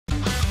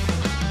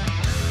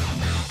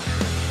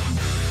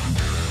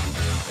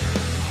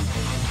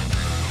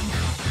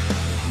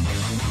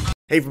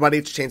Hey everybody,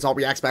 it's Chainsaw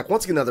Reacts back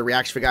once again, another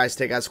reaction for you guys.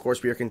 Today, guys, of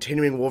course, we are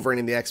continuing Wolverine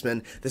and the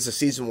X-Men. This is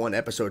Season 1,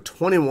 Episode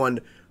 21,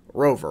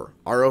 Rover.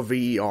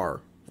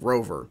 R-O-V-E-R.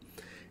 Rover.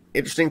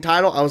 Interesting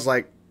title. I was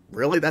like,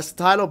 really? That's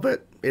the title?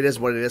 But it is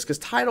what it is, because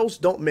titles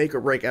don't make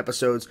or break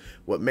episodes.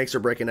 What makes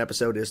or break an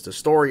episode is the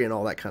story and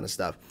all that kind of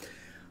stuff.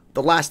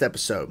 The last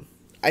episode,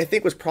 I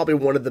think, was probably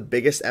one of the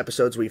biggest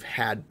episodes we've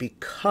had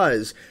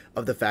because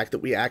of the fact that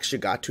we actually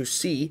got to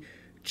see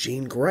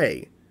Jean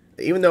Grey.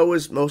 Even though it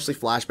was mostly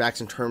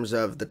flashbacks in terms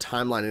of the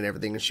timeline and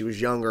everything, and she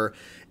was younger,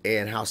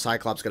 and how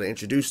Cyclops got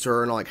introduced to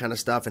her and all that kind of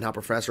stuff, and how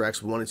Professor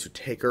X wanted to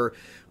take her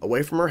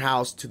away from her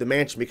house to the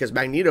mansion because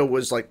Magneto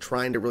was like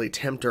trying to really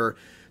tempt her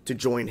to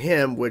join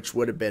him, which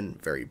would have been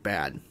very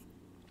bad.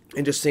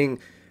 And just seeing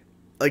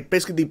like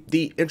basically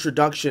the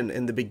introduction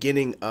and the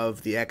beginning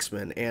of the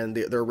X-Men and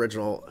their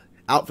original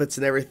outfits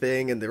and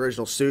everything and the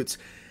original suits,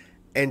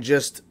 and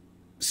just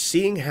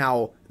seeing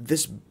how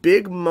this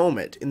big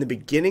moment in the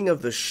beginning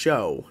of the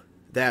show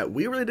that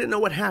we really didn't know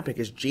what happened,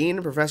 because Jean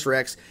and Professor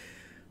X,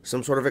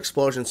 some sort of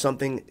explosion,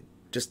 something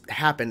just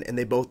happened and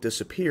they both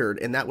disappeared,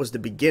 and that was the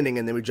beginning,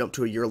 and then we jump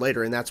to a year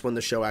later and that's when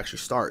the show actually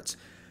starts.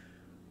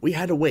 We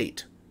had to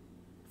wait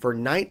for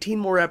 19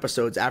 more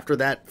episodes after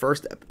that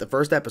the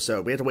first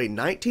episode. We had to wait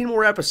 19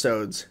 more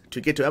episodes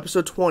to get to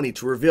episode 20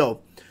 to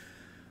reveal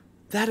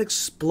that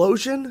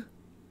explosion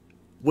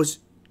was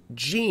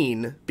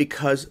Jean,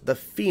 because the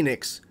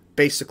Phoenix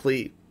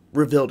basically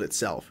revealed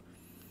itself.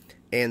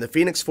 And the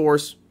Phoenix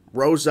Force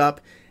rose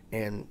up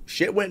and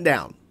shit went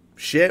down.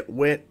 Shit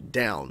went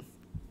down.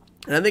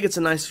 And I think it's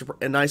a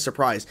nice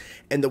surprise.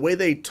 And the way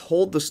they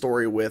told the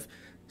story with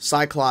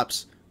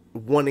Cyclops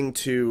wanting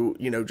to,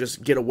 you know,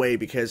 just get away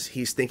because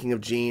he's thinking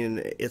of Jean and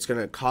it's going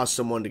to cause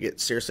someone to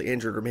get seriously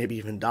injured or maybe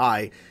even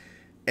die.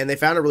 And they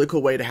found a really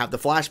cool way to have the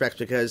flashbacks,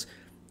 because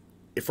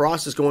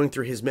Frost is going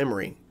through his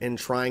memory and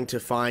trying to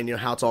find, you know,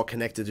 how it's all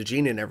connected to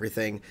Jean and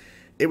everything.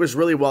 It was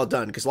really well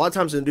done, because a lot of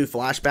times when they do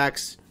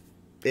flashbacks,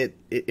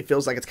 it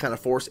feels like it's kind of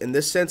forced. In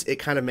this sense, it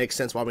kind of makes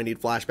sense why we need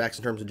flashbacks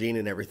in terms of Jean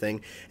and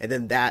everything. And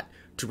then that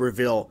to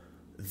reveal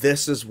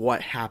this is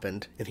what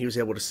happened, and he was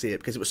able to see it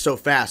because it was so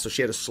fast, so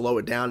she had to slow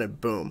it down, and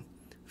boom,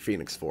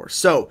 Phoenix Force.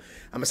 So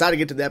I'm excited to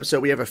get to the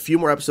episode. We have a few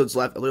more episodes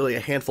left, literally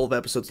a handful of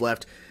episodes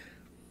left,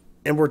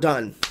 and we're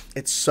done.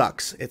 It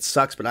sucks. It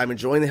sucks, but I'm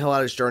enjoying the hell out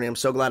of this journey. I'm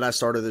so glad I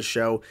started this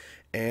show,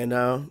 and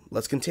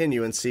let's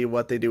continue and see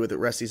what they do with the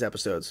rest of these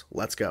episodes.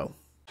 Let's go.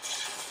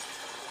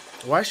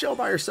 Why is she all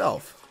by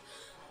herself?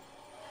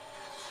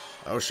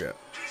 Oh shit.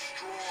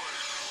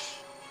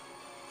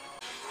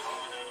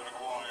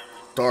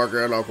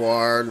 Target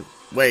acquired.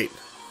 Wait.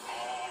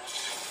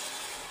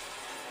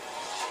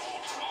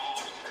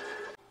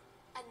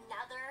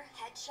 Another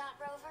headshot,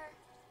 Rover?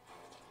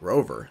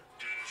 Rover?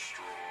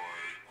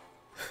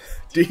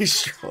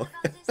 Destroy.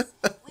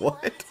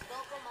 What?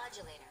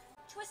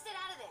 Twist it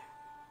out of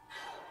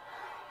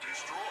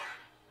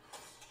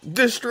there.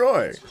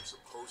 Destroy.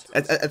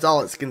 That's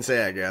all it can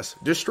say, I guess.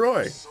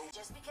 Destroy.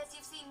 Just because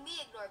you've seen me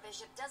ignore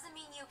Bishop doesn't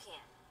mean you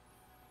can.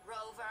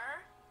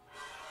 Rover?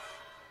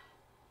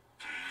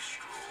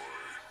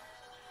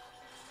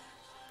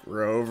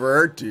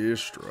 Rover,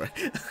 destroy.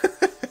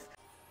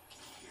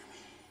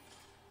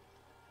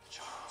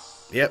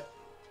 Yep.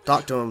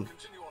 Talk to him.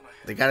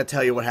 They gotta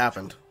tell you what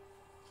happened.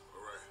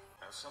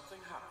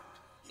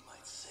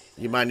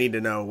 You might need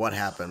to know what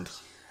happened.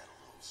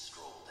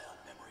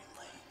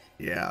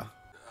 Yeah.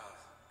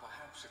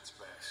 Perhaps it's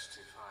best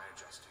if I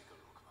just take a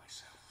look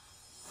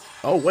myself.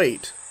 Oh,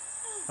 wait.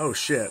 Oh,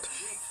 shit.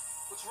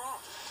 What's wrong?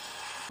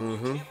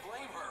 Mm-hmm. We can't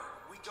blame her.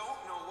 We don't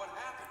know what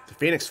happened. The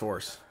Phoenix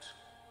Force.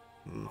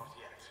 Not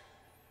yet.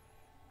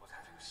 But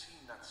having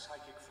seen that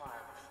psychic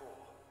fire before,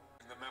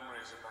 in the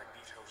memories of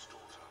Magneto's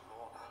daughter,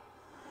 Lorna,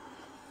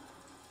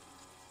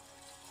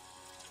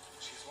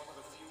 she's one of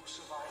the few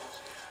survivors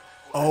here.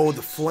 Oh,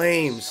 the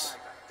flames.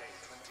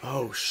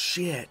 Oh,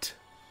 shit.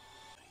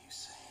 What are you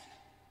saying?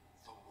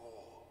 The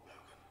war,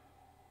 Logan.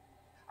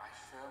 I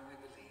firmly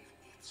believe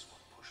it's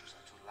what pushes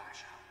her to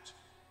lash out.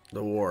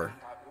 The war.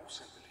 And I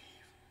also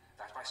believe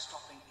that by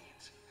stopping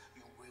it,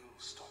 you will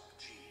stop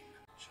Jean.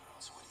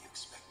 Charles, what do you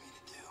expect me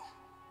to do?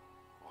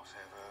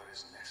 Whatever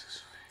is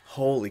necessary.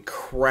 Holy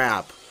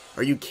crap.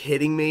 Are you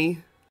kidding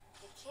me?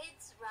 The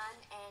kids run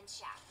and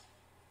shout.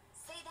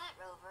 Say that,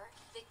 Rover.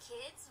 The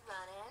kids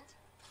run and...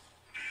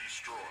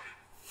 Destroy.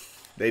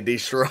 They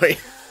destroy.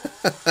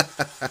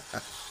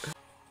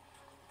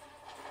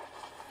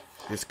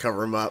 Just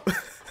cover him up.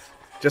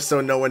 Just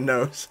so no one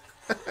knows.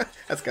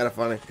 That's kind of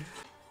funny.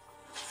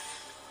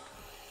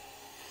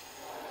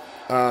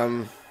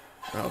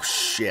 Oh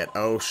shit.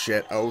 Oh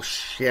shit. Oh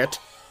shit.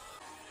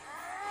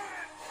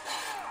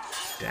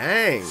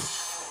 Dang.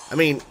 I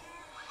mean,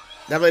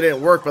 that really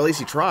didn't work, but at least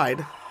he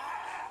tried.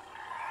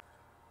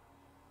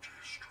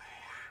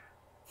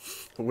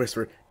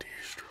 Whisper,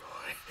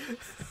 destroy.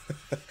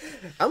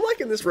 I'm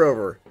liking this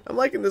Rover. I'm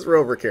liking this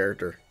Rover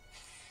character.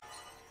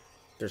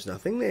 There's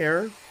nothing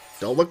there.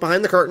 Don't look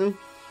behind the curtain.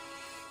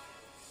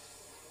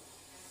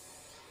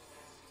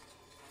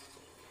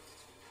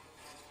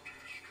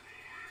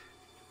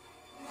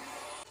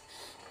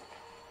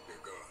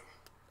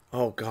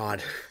 Oh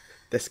god,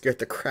 that scared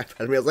the crap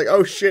out of me. I was like,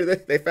 oh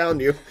shit, they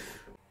found you.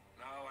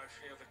 Now I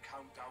fear the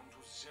countdown to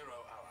 0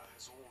 hour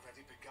has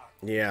already begun.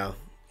 Yeah,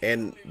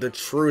 and the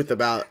truth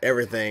about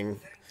everything.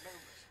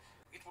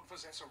 It would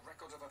possess a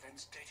record of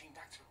events dating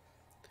back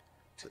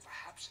to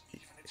perhaps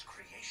even its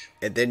creation.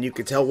 And then you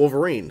could tell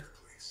Wolverine.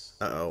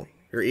 Uh-oh,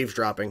 you're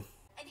eavesdropping.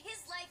 And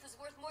his life was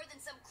worth more than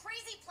some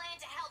crazy plan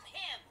to help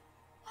him.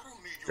 I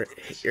don't need your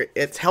permission.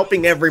 It's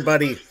helping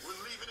everybody. We're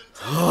leaving in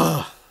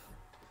time.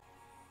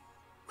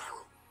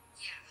 Marrow,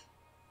 Yeah,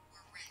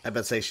 we're ready. I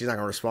bet say she's not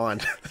gonna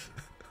respond.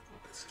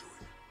 let's do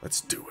it.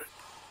 Let's do it.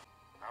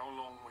 How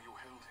long were you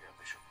held here,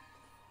 Bishop?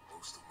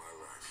 Most of my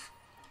life.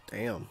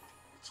 Damn.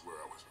 It's where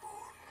I was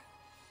born.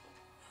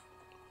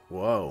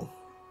 Whoa.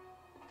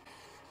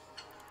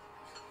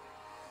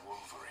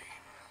 Wolverine.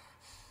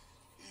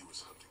 He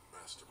was hunting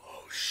mastermind.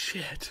 Oh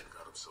shit.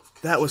 Got himself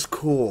That was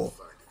cool.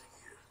 find it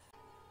here.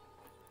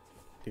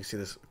 You see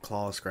this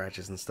claw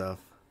scratches and stuff.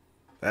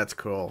 That's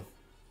cool.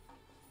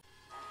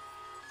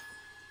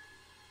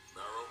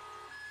 Marrow,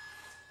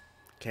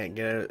 Can't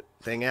get a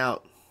thing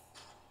out.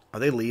 Are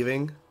they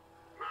leaving?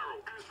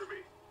 Marrow, answer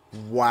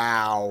me.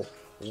 Wow.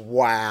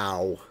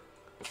 Wow.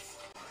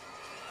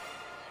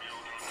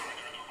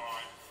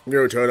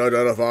 Mutant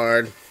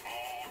identified.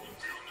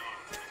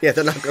 Yeah,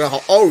 they're not gonna.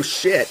 Oh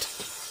shit.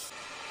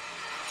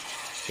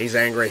 He's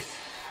angry.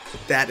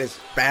 That is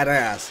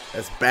badass.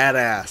 That's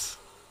badass.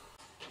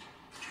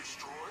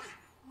 Destroy?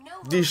 No,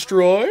 Rover,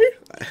 Destroy? you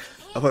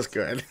That was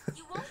can't. good.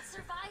 You won't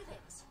survive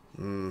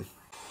it.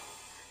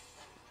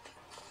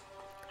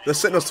 The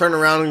Sentinel's turning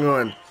around and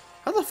going,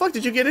 how the fuck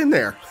did you get in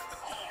there?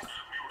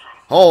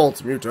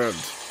 Halt, mutant.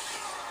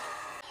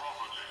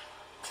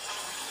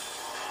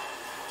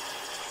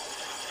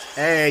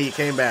 Hey, you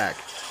came back.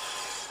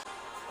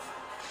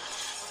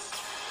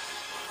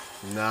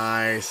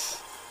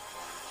 Nice.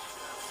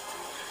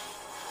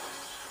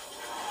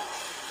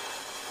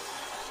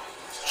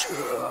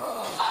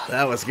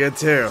 That was good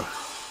too.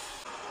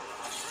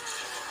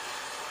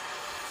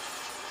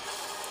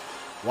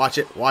 Watch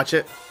it, watch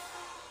it.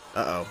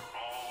 Uh-oh.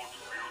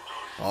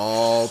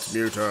 Alt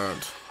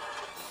mutant.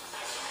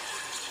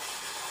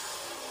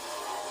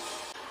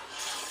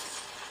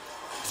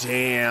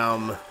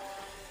 Damn.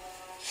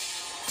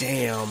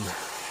 Damn.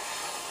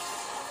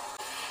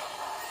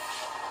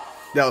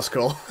 That was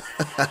cool.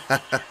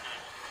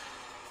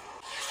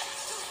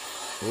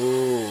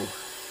 Ooh.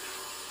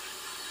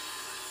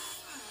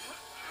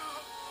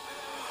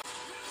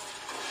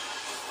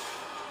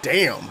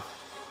 Damn.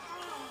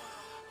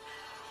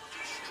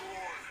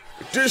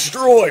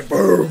 Destroy.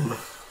 Boom.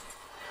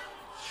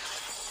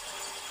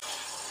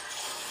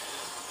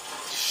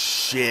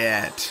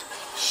 Shit.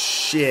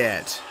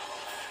 Shit.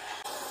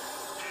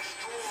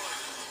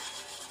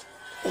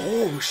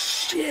 Oh,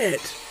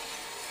 shit.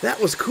 That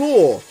was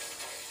cool.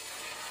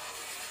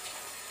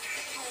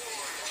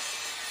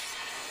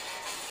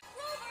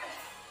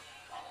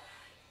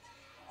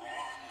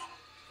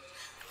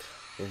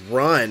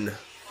 Run.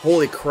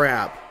 Holy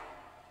crap.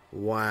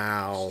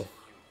 Wow.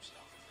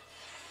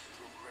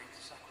 Through great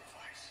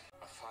sacrifice,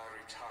 a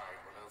fiery tide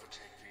will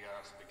overtake the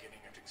Earth beginning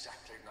at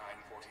exactly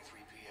 9:43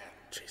 p.m.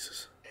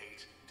 Jesus. 8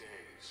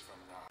 days from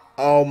now.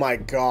 Oh my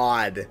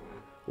god.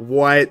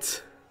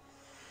 What?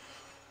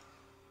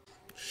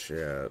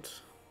 Shit.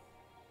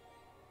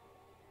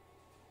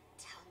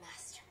 Tell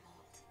Master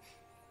Mold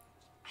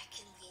I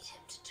can lead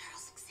him to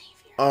Charles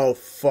Xavier. Oh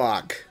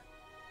fuck.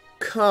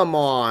 Come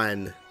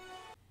on.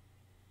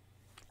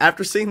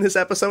 After seeing this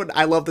episode,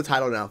 I love the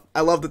title now.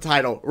 I love the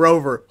title.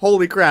 Rover.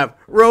 Holy crap.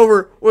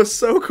 Rover was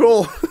so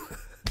cool.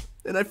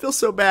 And I feel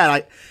so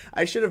bad.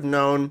 I should have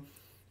known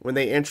when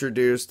they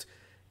introduced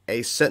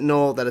a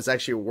Sentinel that is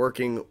actually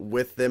working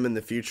with them in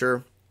the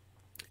future.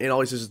 And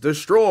always says,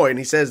 destroy. And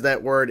he says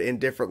that word in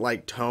different,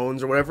 like,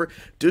 tones or whatever.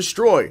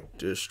 Destroy.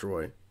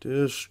 Destroy.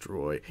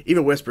 Destroy.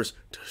 Even whispers,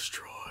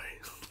 destroy.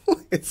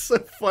 It's so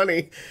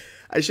funny.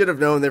 I should have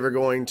known they were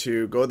going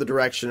to go the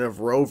direction of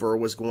Rover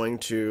was going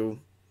to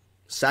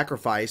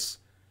sacrifice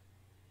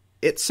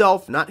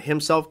itself, not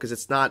himself, because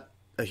it's not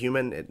a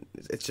human,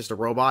 it's just a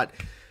robot,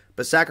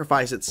 but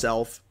sacrifice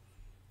itself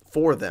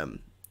for them,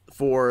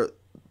 for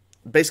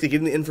basically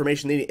getting the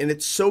information they need. And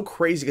it's so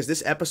crazy because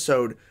this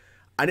episode,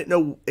 I didn't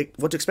know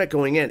what to expect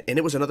going in, and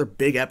it was another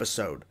big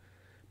episode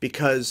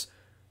because,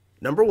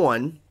 number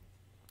one,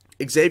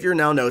 Xavier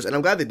now knows, and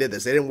I'm glad they did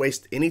this, they didn't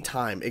waste any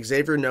time.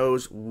 Xavier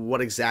knows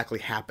what exactly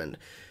happened.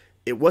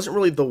 It wasn't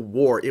really the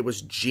war, it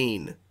was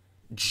Jean.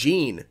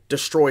 Jean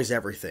destroys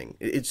everything.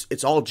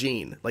 It's all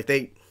Jean.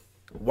 Like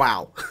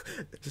wow.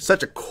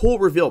 Such a cool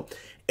reveal.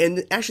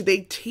 And actually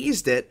they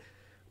teased it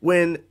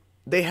when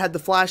they had the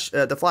flash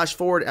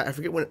forward. I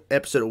forget what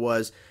episode it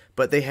was,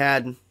 but they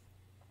had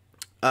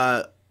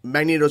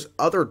Magneto's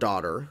other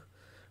daughter.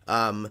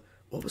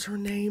 What was her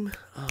name?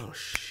 Oh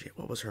shit,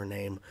 what was her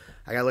name?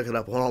 I gotta look it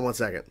up. Hold on one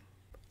second.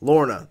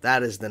 Lorna,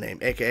 that is the name,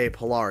 aka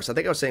Polaris. I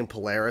think I was saying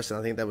Polaris, and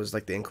I think that was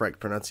like the incorrect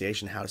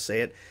pronunciation, how to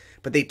say it.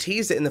 But they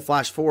teased it in the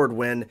flash forward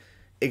when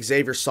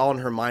Xavier saw in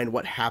her mind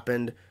what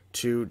happened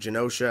to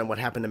Genosha and what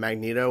happened to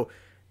Magneto.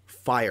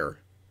 Fire.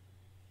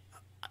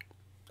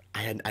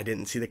 I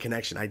didn't see the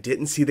connection. I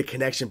didn't see the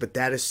connection, but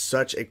that is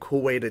such a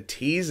cool way to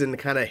tease and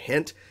kind of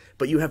hint,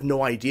 but you have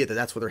no idea that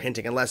that's what they're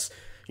hinting unless,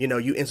 you know,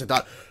 you instantly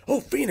thought,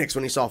 oh, Phoenix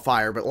when you saw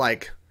fire, but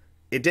like,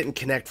 it didn't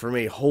connect for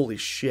me. Holy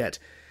shit.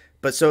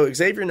 But so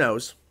Xavier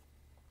knows.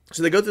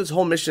 So they go through this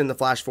whole mission in the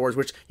flash forwards,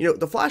 which, you know,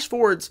 the flash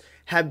forwards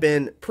have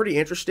been pretty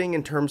interesting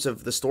in terms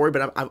of the story,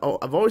 but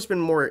I've always been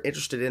more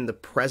interested in the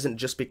present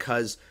just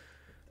because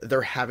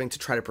they're having to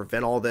try to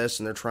prevent all this,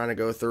 and they're trying to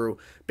go through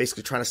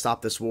basically trying to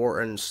stop this war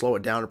and slow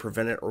it down and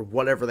prevent it, or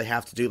whatever they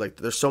have to do. Like,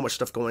 there's so much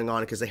stuff going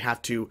on because they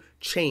have to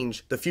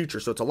change the future.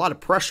 So it's a lot of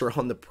pressure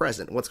on the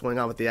present, what's going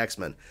on with the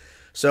X-Men.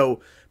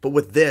 So, but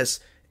with this,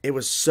 it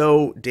was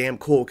so damn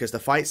cool because the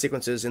fight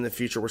sequences in the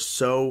future were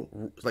so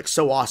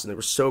awesome. They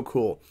were so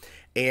cool.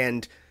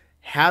 And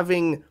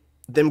having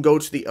them go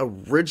to the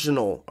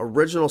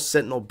original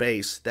Sentinel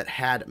base that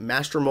had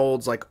Master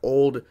Mold's like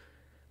old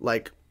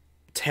like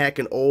tech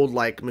and old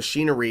like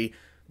machinery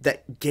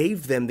that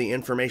gave them the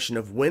information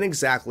of when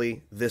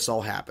exactly this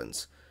all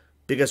happens.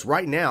 Because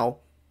right now,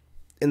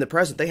 in the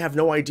present, they have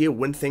no idea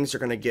when things are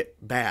going to get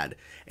bad.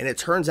 And it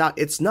turns out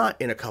it's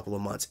not in a couple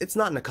of months. It's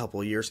not in a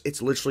couple of years.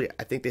 It's literally,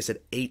 I think they said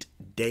 8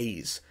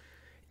 days.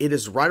 It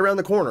is right around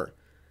the corner.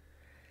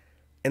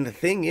 And the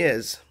thing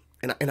is,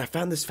 and I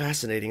found this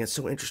fascinating and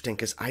so interesting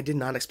because I did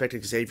not expect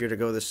Xavier to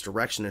go this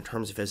direction in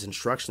terms of his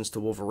instructions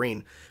to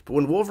Wolverine. But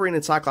when Wolverine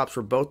and Cyclops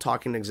were both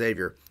talking to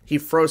Xavier, he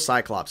froze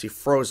Cyclops. He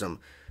froze him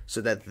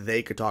so that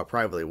they could talk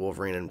privately,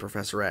 Wolverine and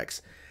Professor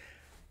X.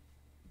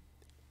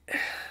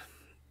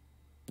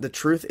 The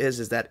truth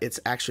is that it's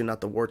actually not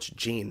the war, it's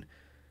Jean.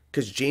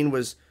 Because Jean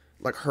was,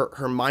 like,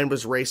 her mind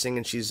was racing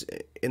and she's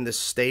in this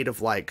state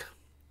of, like,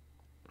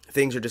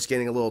 things are just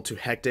getting a little too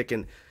hectic.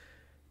 And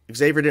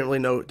Xavier didn't really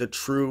know the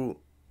true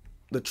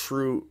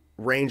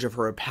range of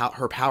her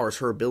powers,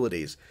 her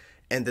abilities.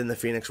 And then the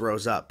Phoenix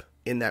rose up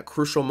in that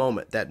crucial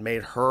moment that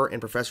made her and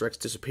Professor X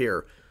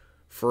disappear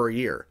for a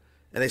year.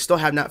 And they still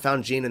have not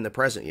found Jean in the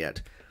present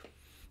yet.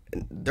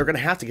 And they're going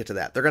to have to get to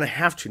that. They're going to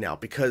have to now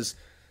because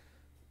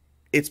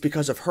it's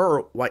because of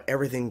her why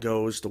everything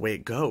goes the way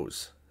it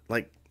goes.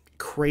 Like,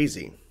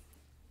 crazy.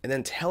 And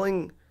then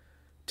telling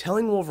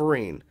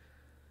Wolverine,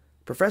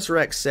 Professor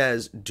X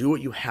says, do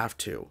what you have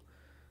to.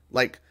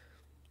 Like,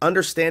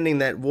 understanding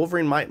that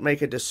Wolverine might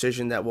make a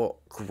decision that will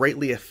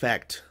greatly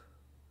affect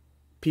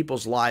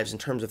people's lives in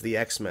terms of the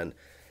X-Men.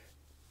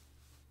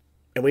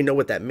 And we know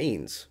what that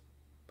means.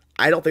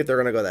 I don't think they're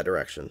going to go that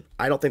direction.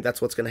 I don't think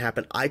that's what's going to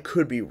happen. I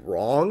could be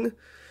wrong,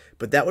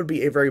 but that would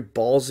be a very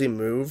ballsy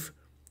move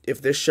if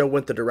this show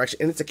went the direction,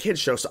 and it's a kid's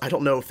show, so I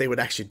don't know if they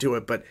would actually do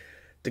it, but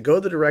to go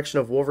the direction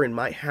of Wolverine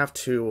might have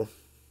to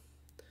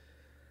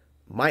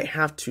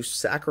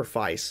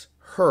sacrifice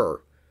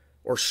her,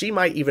 or she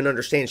might even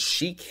understand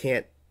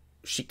it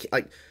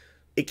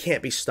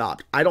can't be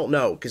stopped. I don't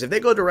know, because if they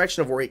go the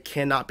direction of where it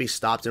cannot be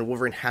stopped and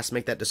Wolverine has to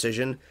make that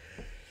decision,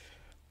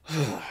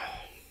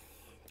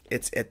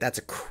 that's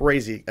a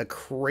crazy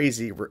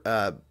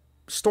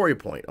story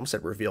point. I almost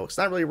said reveal. It's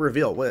not really a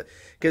reveal,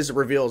 because the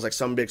reveal is like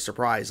some big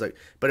surprise. Like,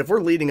 but if we're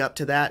leading up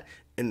to that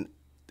and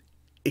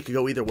it could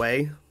go either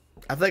way,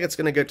 I feel like it's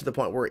going to get to the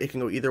point where it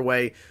can go either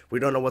way. We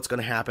don't know what's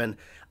going to happen.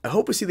 I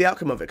hope we see the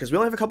outcome of it because we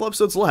only have a couple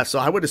episodes left. So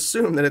I would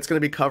assume that it's going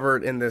to be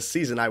covered in this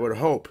season. I would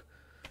hope.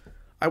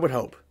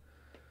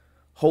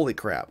 Holy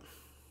crap.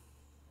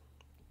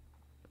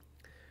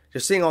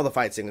 Just seeing all the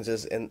fight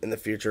sequences in the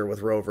future with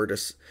Rover,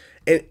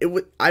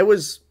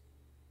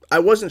 I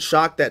wasn't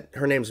shocked that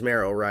her name's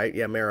Marrow, right?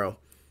 Yeah, Marrow.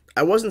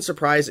 I wasn't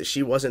surprised that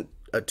she wasn't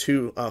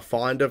too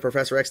fond of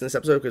Professor X in this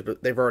episode because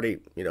they've already,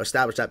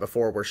 established that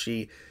before, where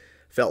she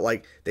felt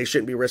like they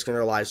shouldn't be risking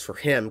their lives for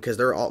him because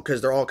they're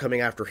all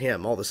coming after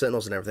him, all the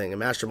Sentinels and everything, and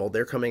Master Mold,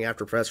 they're coming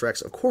after Professor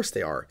X. Of course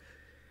they are.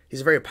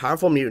 He's a very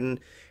powerful mutant.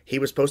 He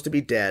was supposed to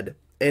be dead,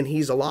 and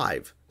he's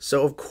alive.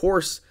 So of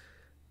course,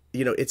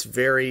 it's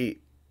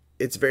very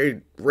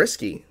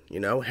risky,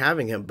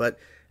 having him, but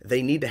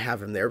they need to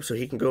have him there so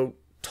he can go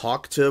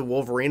talk to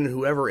Wolverine and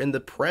whoever in the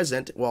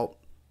present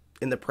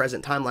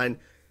timeline,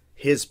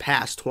 his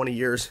past 20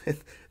 years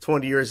in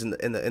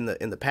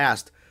the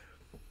past.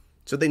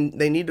 So they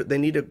need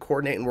to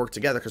coordinate and work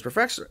together because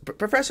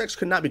Professor X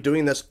could not be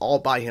doing this all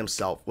by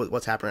himself with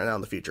what's happening now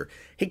in the future.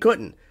 He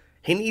couldn't.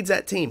 He needs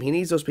that team. He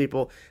needs those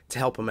people to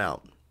help him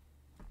out.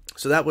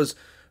 So that was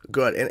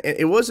good, and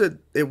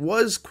it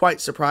was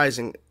quite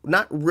surprising.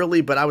 Not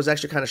really, but I was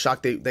actually kind of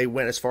shocked they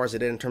went as far as they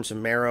did in terms of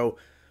Marrow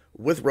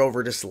with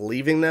Rover just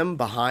leaving them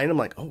behind. I'm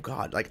like, oh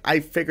god, like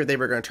I figured they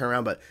were going to turn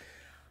around, but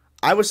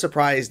I was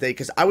surprised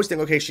because I was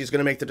thinking, okay, she's going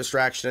to make the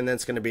distraction and then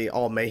it's going to be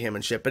all mayhem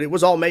and shit. But it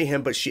was all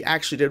mayhem, but she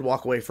actually did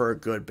walk away for a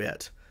good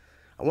bit.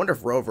 I wonder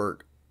if Rover,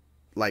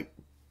 like,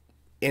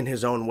 in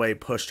his own way,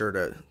 pushed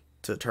her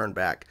to turn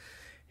back.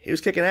 He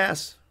was kicking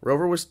ass.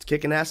 Rover was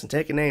kicking ass and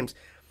taking names.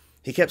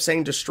 He kept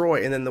saying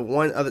destroy, and then the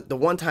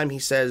one time he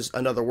says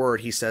another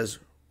word, he says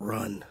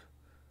run.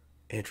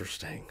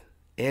 Interesting.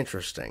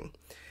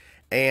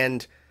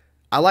 And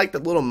I like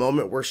that little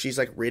moment where she's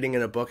like reading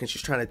in a book and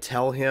she's trying to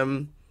tell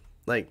him,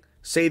 like,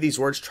 say these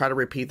words, try to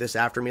repeat this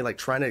after me, like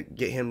trying to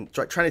get him,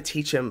 trying to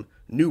teach him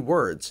new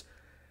words.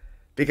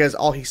 Because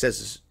all he says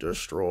is,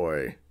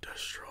 destroy,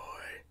 destroy,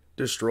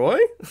 destroy?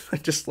 I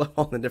just love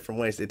all the different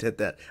ways they did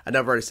that. I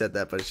never already said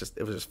that, but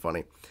it was just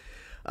funny.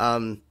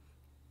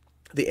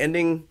 The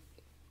ending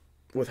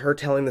with her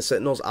telling the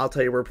Sentinels, I'll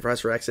tell you where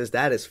Professor X is,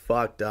 that is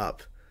fucked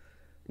up.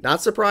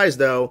 Not surprised,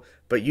 though,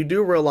 but you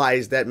do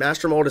realize that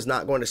Master Mold is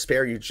not going to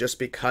spare you just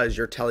because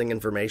you're telling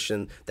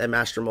information that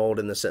Master Mold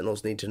and the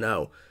Sentinels need to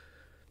know.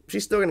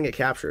 She's still going to get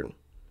captured.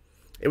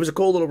 It was a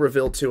cool little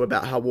reveal, too,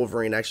 about how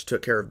Wolverine actually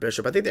took care of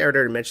Bishop. I think they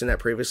already mentioned that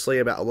previously,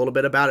 about a little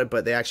bit about it,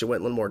 but they actually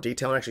went in a little more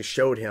detail and actually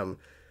showed him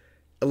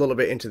a little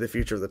bit into the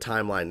future of the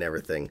timeline and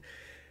everything.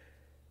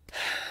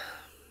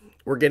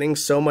 We're getting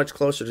so much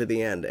closer to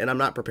the end, and I'm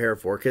not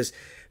prepared for it, because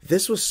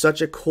this was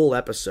such a cool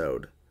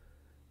episode.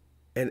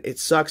 And it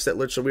sucks that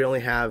literally we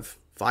only have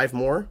 5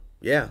 more.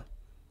 Yeah,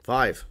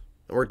 5.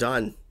 And we're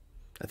done.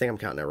 I think I'm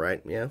counting that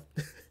right. Yeah.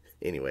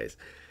 Anyways.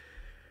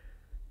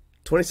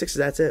 26,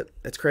 that's it.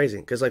 That's crazy.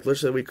 Because, like,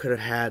 literally we could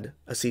have had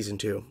a season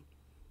 2.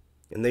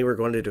 And they were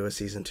going to do a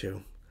season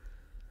 2.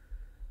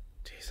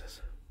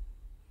 Jesus.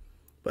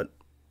 But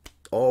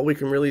all we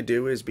can really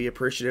do is be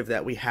appreciative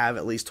that we have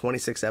at least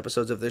 26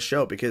 episodes of this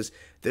show. Because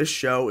this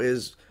show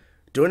is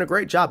doing a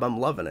great job. I'm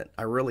loving it.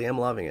 I really am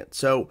loving it.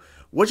 So,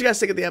 what you guys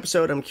think of the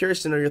episode? I'm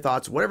curious to know your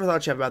thoughts. Whatever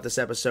thoughts you have about this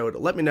episode,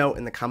 let me know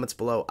in the comments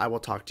below. I will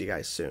talk to you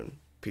guys soon.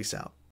 Peace out.